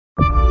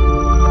This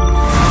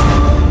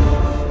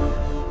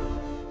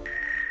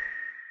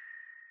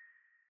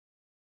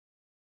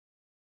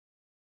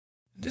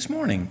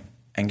morning,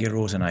 Angel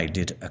Rose and I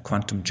did a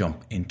quantum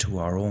jump into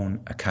our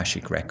own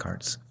Akashic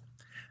records.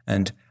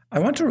 And I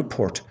want to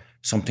report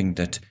something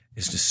that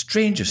is the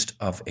strangest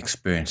of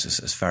experiences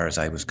as far as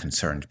I was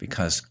concerned,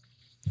 because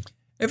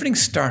everything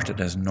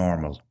started as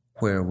normal,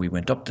 where we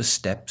went up the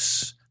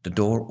steps, the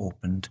door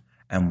opened,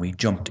 and we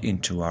jumped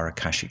into our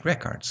Akashic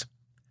records.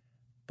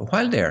 But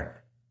while there,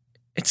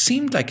 it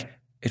seemed like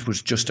it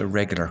was just a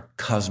regular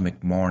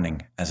cosmic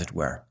morning, as it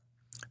were.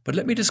 But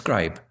let me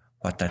describe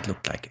what that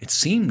looked like. It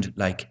seemed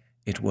like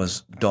it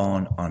was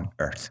dawn on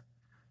Earth,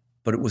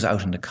 but it was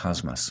out in the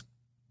cosmos.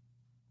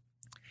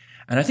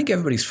 And I think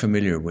everybody's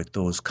familiar with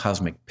those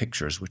cosmic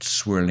pictures with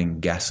swirling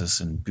gases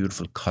and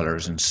beautiful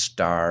colours and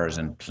stars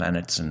and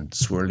planets and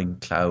swirling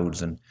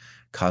clouds and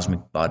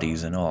cosmic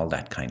bodies and all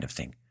that kind of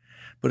thing.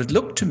 But it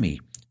looked to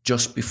me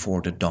just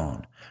before the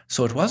dawn.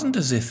 So it wasn't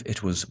as if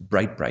it was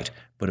bright,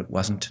 but it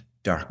wasn't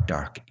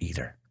dark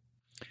either.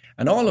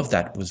 And all of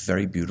that was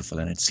very beautiful,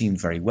 and it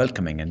seemed very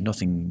welcoming, and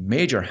nothing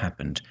major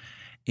happened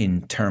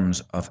in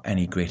terms of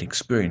any great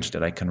experience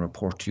that I can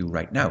report to you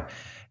right now,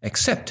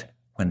 except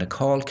when the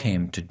call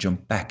came to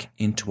jump back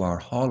into our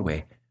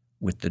hallway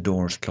with the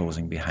doors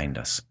closing behind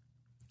us.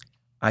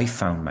 I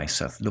found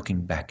myself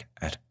looking back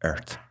at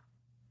Earth.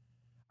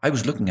 I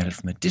was looking at it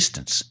from a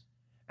distance,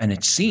 and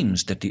it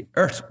seems that the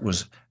Earth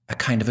was a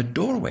kind of a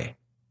doorway,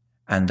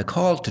 and the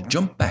call to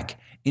jump back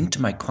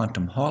into my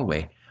quantum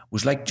hallway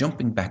was like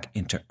jumping back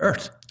into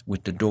Earth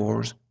with the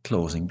doors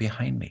closing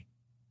behind me.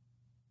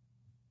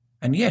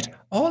 And yet,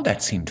 all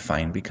that seemed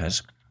fine,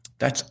 because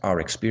that's our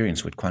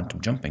experience with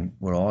quantum jumping.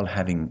 We're all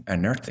having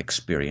an Earth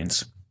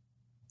experience.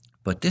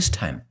 But this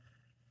time,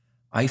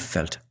 I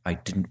felt I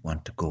didn't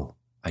want to go.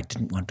 I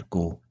didn't want to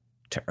go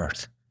to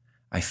Earth.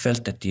 I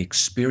felt that the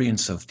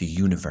experience of the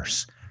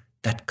universe,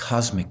 that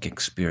cosmic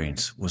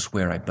experience, was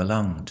where I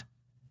belonged.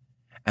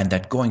 And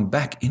that going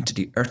back into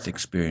the Earth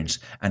experience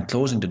and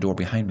closing the door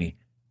behind me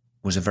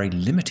was a very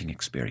limiting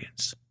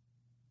experience.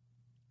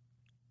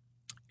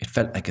 It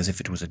felt like as if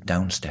it was a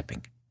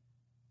downstepping,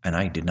 and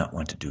I did not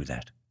want to do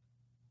that.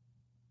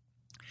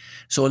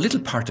 So a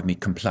little part of me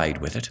complied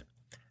with it,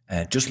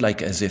 just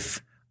like as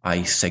if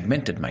I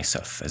segmented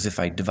myself, as if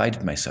I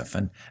divided myself,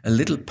 and a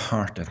little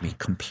part of me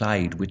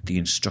complied with the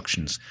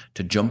instructions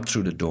to jump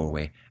through the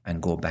doorway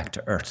and go back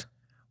to Earth,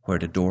 where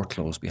the door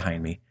closed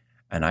behind me,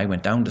 and I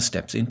went down the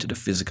steps into the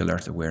physical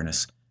Earth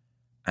awareness,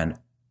 and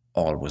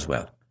all was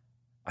well.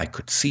 I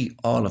could see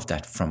all of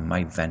that from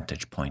my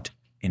vantage point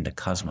in the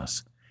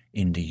cosmos,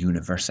 in the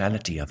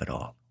universality of it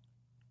all.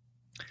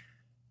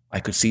 I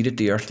could see that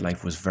the Earth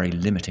life was very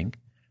limiting,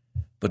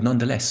 but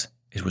nonetheless,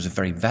 it was a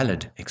very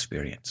valid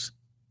experience.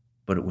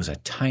 But it was a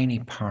tiny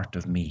part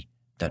of me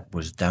that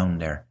was down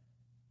there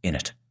in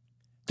it.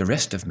 The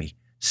rest of me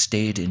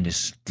stayed in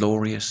this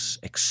glorious,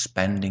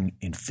 expanding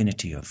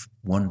infinity of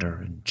wonder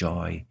and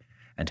joy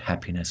and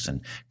happiness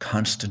and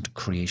constant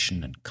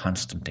creation and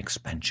constant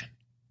expansion.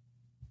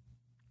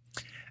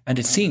 And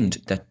it seemed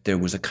that there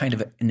was a kind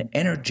of an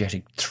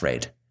energetic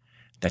thread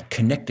that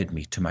connected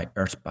me to my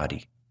Earth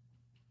body.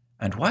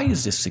 And why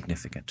is this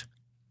significant?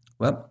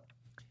 Well,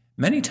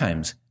 many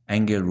times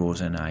Angel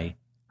Rose and I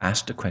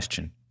asked the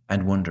question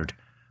and wondered,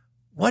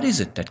 what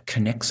is it that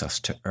connects us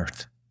to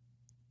Earth?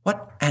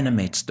 What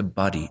animates the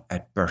body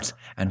at birth,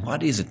 and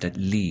what is it that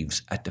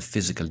leaves at the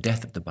physical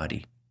death of the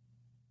body?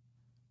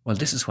 Well,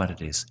 this is what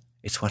it is.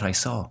 It's what I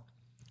saw.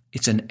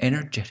 It's an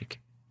energetic,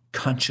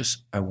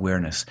 conscious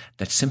awareness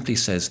that simply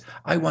says,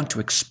 I want to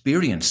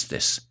experience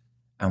this.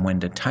 And when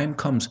the time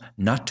comes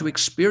not to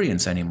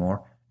experience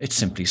anymore, it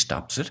simply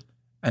stops it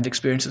and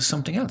experiences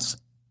something else.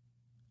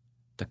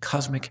 The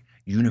cosmic,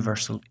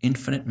 universal,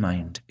 infinite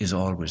mind is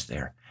always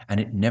there, and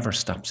it never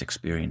stops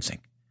experiencing.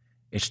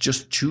 It's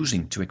just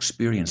choosing to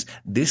experience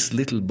this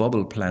little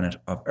bubble planet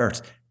of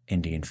Earth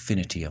in the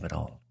infinity of it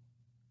all.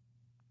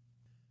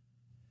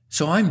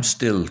 So I'm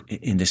still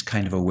in this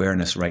kind of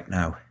awareness right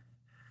now,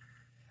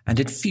 and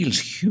it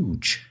feels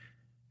huge.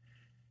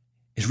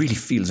 It really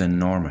feels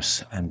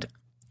enormous, and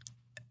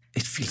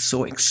it feels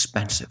so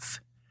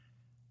expansive.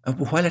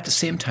 While at the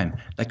same time,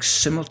 like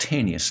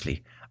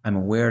simultaneously, I'm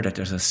aware that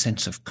there's a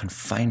sense of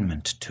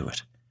confinement to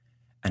it,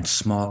 and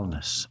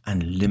smallness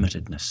and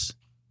limitedness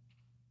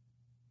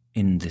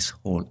in this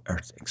whole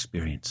Earth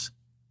experience.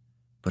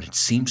 But it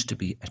seems to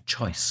be a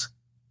choice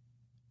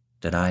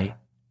that I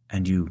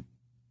and you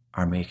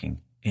are making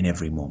in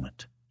every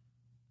moment.